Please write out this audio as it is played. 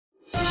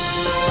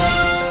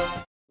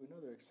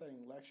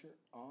exciting lecture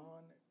on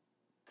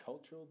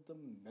cultural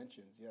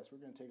dimensions. Yes, we're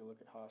going to take a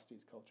look at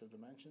Hofstede's cultural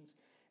dimensions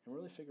and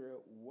really figure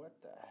out what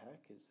the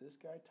heck is this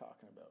guy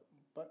talking about.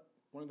 But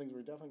one of the things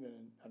we're definitely going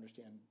to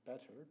understand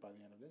better by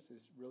the end of this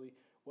is really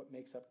what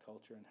makes up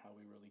culture and how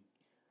we really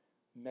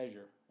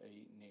measure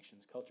a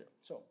nation's culture.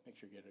 So make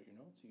sure you get out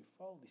your notes, you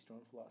follow the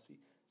Stone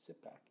philosophy,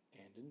 sit back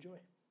and enjoy.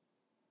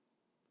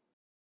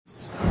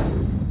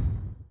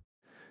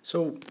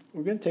 So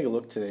we're going to take a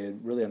look today at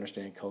really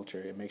understanding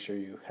culture and make sure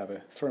you have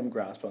a firm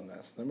grasp on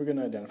this. Then we're going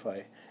to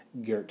identify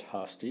Gert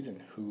Hofstede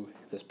and who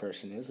this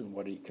person is and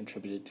what he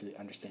contributed to the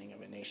understanding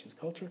of a nation's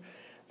culture.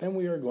 Then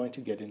we are going to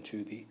get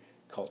into the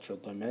cultural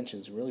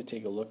dimensions and really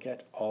take a look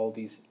at all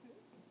these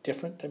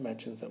different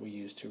dimensions that we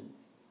use to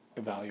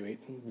evaluate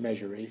and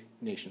measure a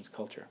nation's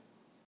culture.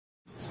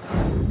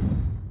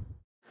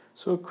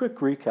 So a quick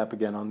recap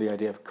again on the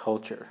idea of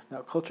culture.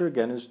 Now culture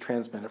again is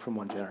transmitted from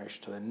one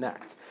generation to the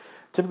next.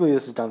 Typically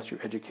this is done through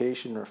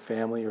education or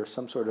family or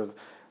some sort of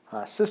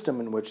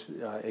system in which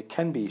it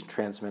can be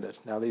transmitted.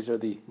 Now these are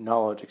the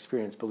knowledge,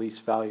 experience, beliefs,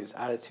 values,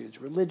 attitudes,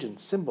 religion,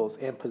 symbols,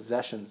 and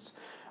possessions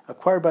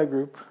acquired by a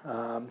group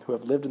who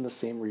have lived in the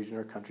same region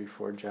or country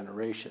for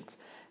generations.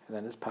 And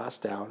then it's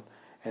passed down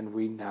and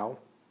we now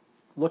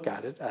look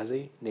at it as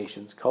a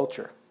nation's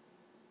culture.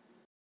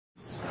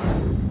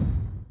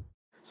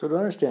 So to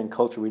understand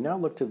culture, we now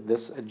look to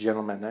this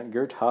gentleman,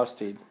 Gert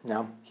Hofstede.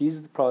 Now,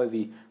 he's probably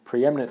the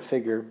preeminent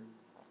figure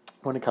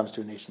when it comes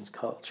to a nation's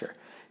culture.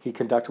 He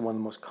conducted one of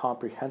the most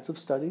comprehensive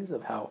studies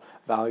of how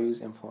values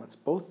influence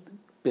both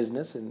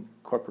business and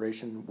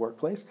corporation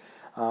workplace,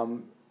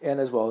 and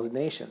as well as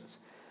nations.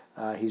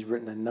 He's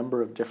written a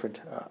number of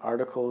different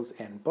articles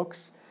and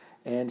books,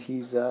 and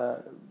he's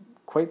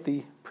quite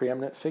the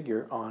preeminent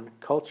figure on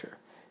culture.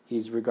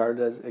 He's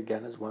regarded as,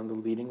 again, as one of the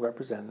leading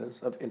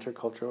representatives of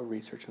intercultural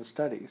research and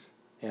studies.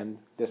 And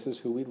this is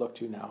who we look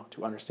to now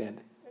to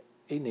understand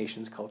a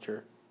nation's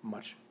culture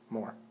much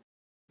more.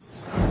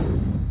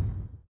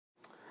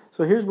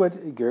 So here's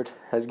what Gert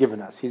has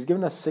given us. He's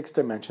given us 6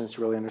 dimensions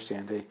to really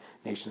understand a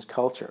nation's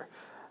culture.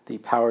 The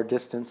power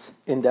distance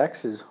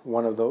index is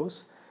one of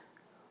those.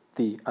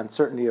 The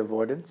uncertainty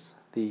avoidance,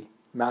 the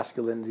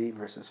masculinity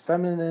versus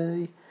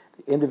femininity,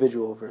 the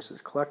individual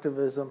versus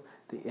collectivism,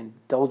 the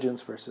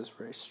indulgence versus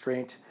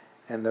restraint,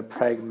 and the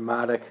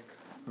pragmatic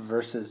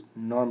versus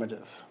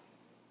normative.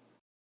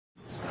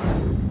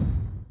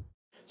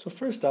 So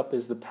first up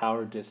is the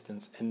power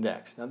distance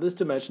index. Now this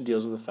dimension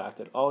deals with the fact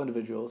that all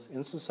individuals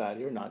in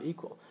society are not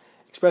equal.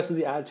 It expresses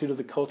the attitude of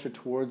the culture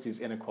towards these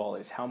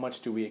inequalities. How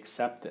much do we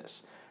accept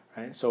this?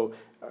 Right? So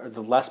are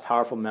the less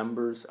powerful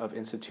members of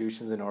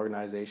institutions and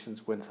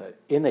organizations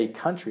in a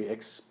country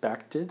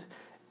expected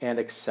and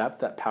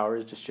accept that power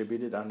is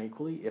distributed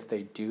unequally? If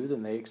they do,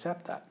 then they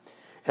accept that.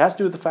 It has to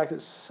do with the fact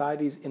that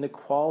society's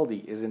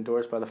inequality is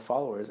endorsed by the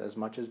followers as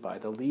much as by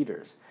the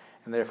leaders,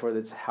 and therefore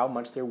that's how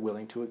much they're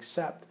willing to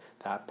accept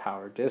that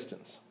power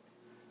distance.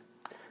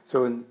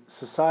 So in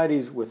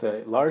societies with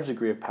a large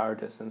degree of power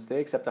distance, they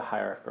accept a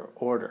hierarchical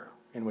order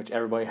in which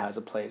everybody has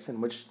a place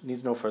and which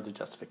needs no further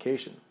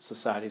justification.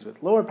 Societies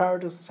with lower power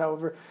distance,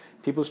 however,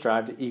 people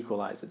strive to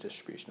equalize the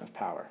distribution of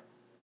power.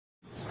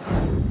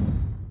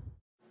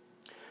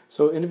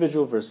 So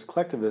individual versus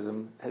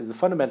collectivism, as the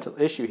fundamental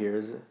issue here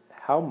is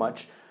how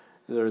much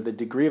or the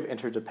degree of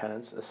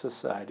interdependence a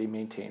society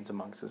maintains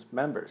amongst its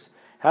members.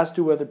 It has to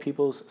do with whether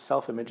people's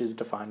self-image is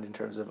defined in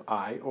terms of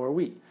I or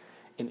we.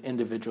 In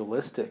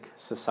individualistic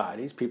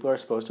societies, people are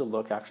supposed to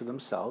look after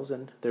themselves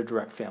and their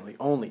direct family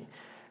only.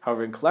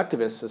 However, in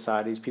collectivist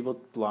societies,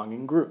 people belong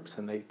in groups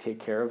and they take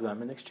care of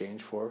them in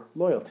exchange for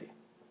loyalty.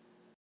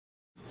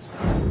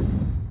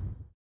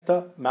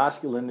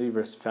 Masculinity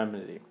versus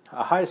femininity.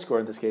 A high score,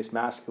 in this case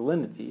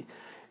masculinity,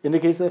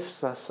 indicates that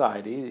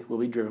society will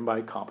be driven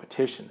by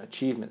competition,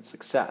 achievement,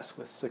 success,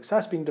 with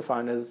success being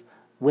defined as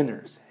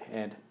winners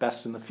and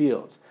best in the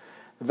fields.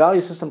 The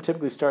value system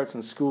typically starts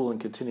in school and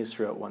continues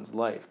throughout one's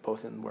life,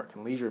 both in work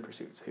and leisure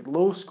pursuits. A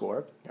low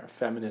score, or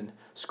feminine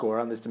score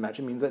on this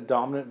dimension, means that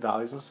dominant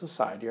values in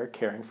society are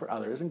caring for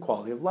others and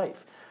quality of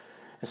life.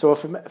 And so a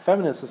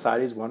feminist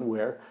society is one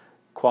where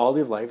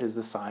quality of life is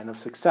the sign of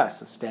success,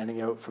 and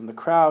standing out from the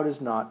crowd is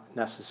not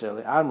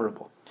necessarily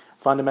admirable.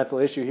 Fundamental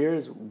issue here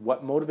is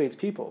what motivates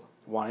people,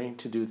 wanting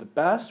to do the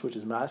best, which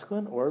is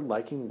masculine, or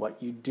liking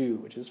what you do,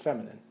 which is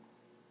feminine.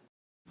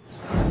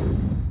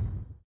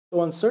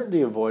 So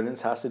uncertainty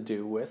avoidance has to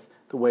do with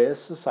the way a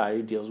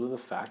society deals with the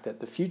fact that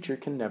the future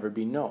can never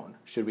be known.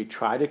 Should we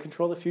try to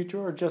control the future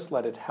or just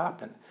let it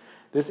happen?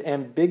 This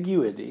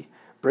ambiguity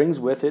brings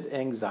with it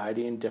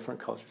anxiety, and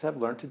different cultures have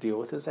learned to deal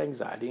with this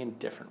anxiety in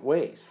different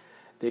ways.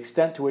 The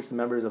extent to which the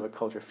members of a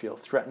culture feel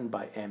threatened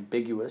by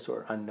ambiguous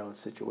or unknown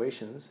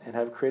situations and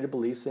have created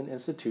beliefs in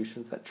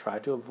institutions that try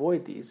to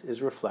avoid these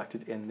is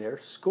reflected in their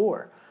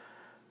score.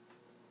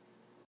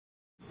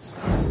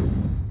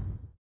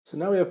 So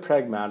now we have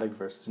pragmatic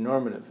versus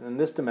normative, and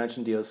this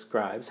dimension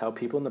describes how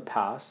people in the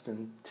past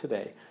and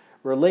today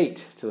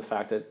relate to the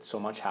fact that so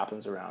much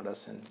happens around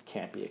us and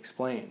can't be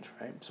explained.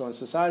 Right? So in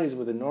societies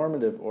with a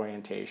normative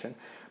orientation,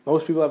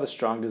 most people have a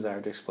strong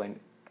desire to explain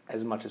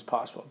as much as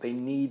possible. They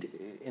need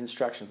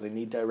instructions, they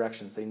need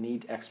directions, they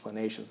need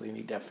explanations, they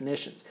need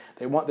definitions.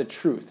 They want the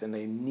truth, and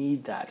they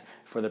need that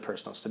for their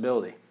personal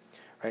stability,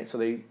 right? So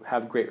they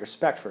have great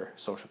respect for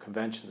social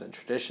conventions and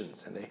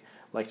traditions, and they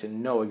like to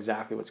know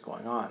exactly what's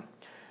going on.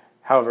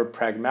 However,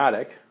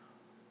 pragmatic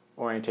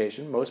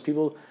orientation, most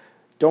people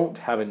don't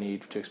have a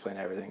need to explain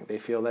everything. They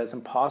feel that it's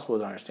impossible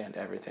to understand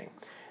everything.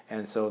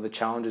 And so the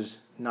challenge is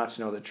not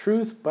to know the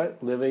truth,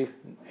 but live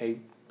a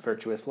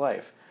virtuous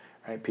life.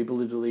 Right? People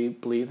who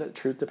believe that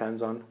truth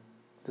depends on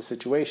the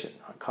situation,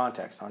 on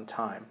context, on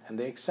time, and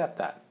they accept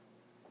that.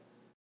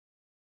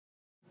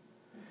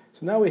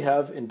 So now we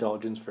have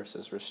indulgence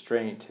versus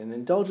restraint. And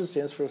indulgence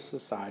stands for a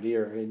society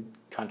or a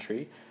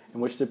country in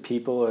which the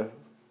people are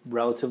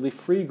relatively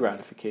free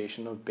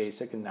gratification of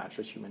basic and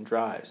natural human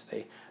drives.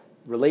 They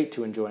relate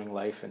to enjoying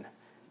life and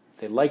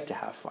they like to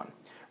have fun.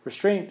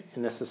 Restraint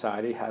in this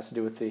society has to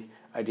do with the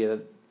idea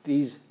that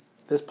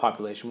this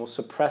population will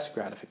suppress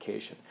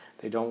gratification.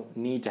 They don't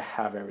need to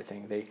have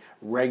everything. They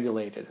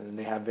regulate it, and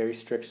they have very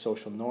strict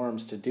social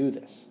norms to do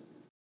this.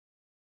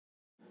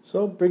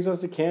 So it brings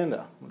us to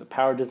Canda. With a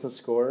power distance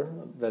score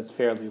that's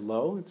fairly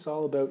low, it's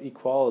all about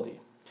equality.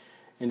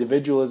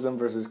 Individualism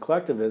versus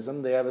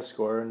collectivism, they have a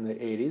score in the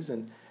 80s,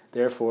 and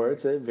therefore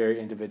it's a very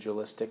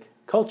individualistic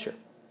culture,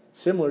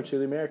 similar to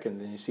the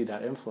Americans, and you see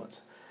that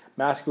influence.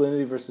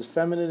 Masculinity versus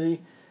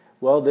femininity,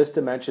 well, this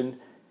dimension,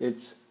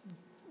 it's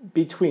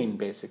between,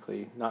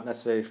 basically, not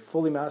necessarily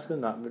fully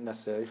masculine, not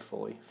necessarily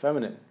fully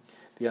feminine.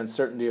 The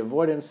uncertainty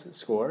avoidance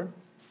score,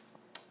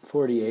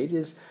 48,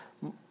 is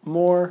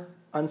more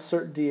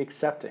uncertainty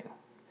accepting.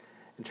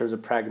 In terms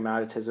of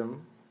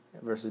pragmatism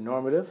versus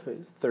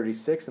normative,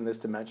 36 in this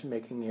dimension,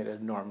 making it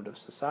a normative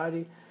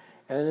society,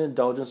 and an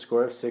indulgence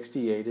score of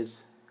 68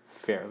 is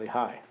fairly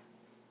high.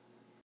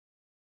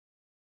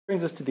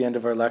 Brings us to the end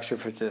of our lecture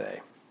for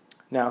today.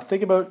 Now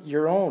think about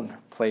your own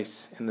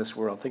place in this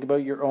world. Think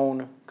about your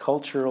own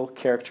cultural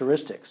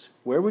characteristics.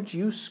 Where would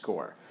you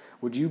score?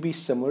 Would you be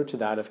similar to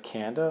that of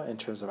Canda in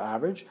terms of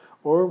average,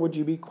 or would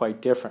you be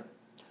quite different?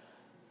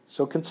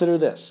 So consider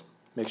this.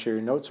 Make sure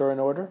your notes are in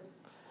order.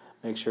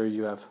 Make sure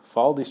you have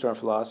followed the Eastern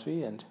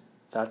philosophy, and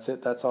that's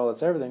it. That's all.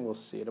 That's everything. We'll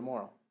see you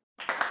tomorrow.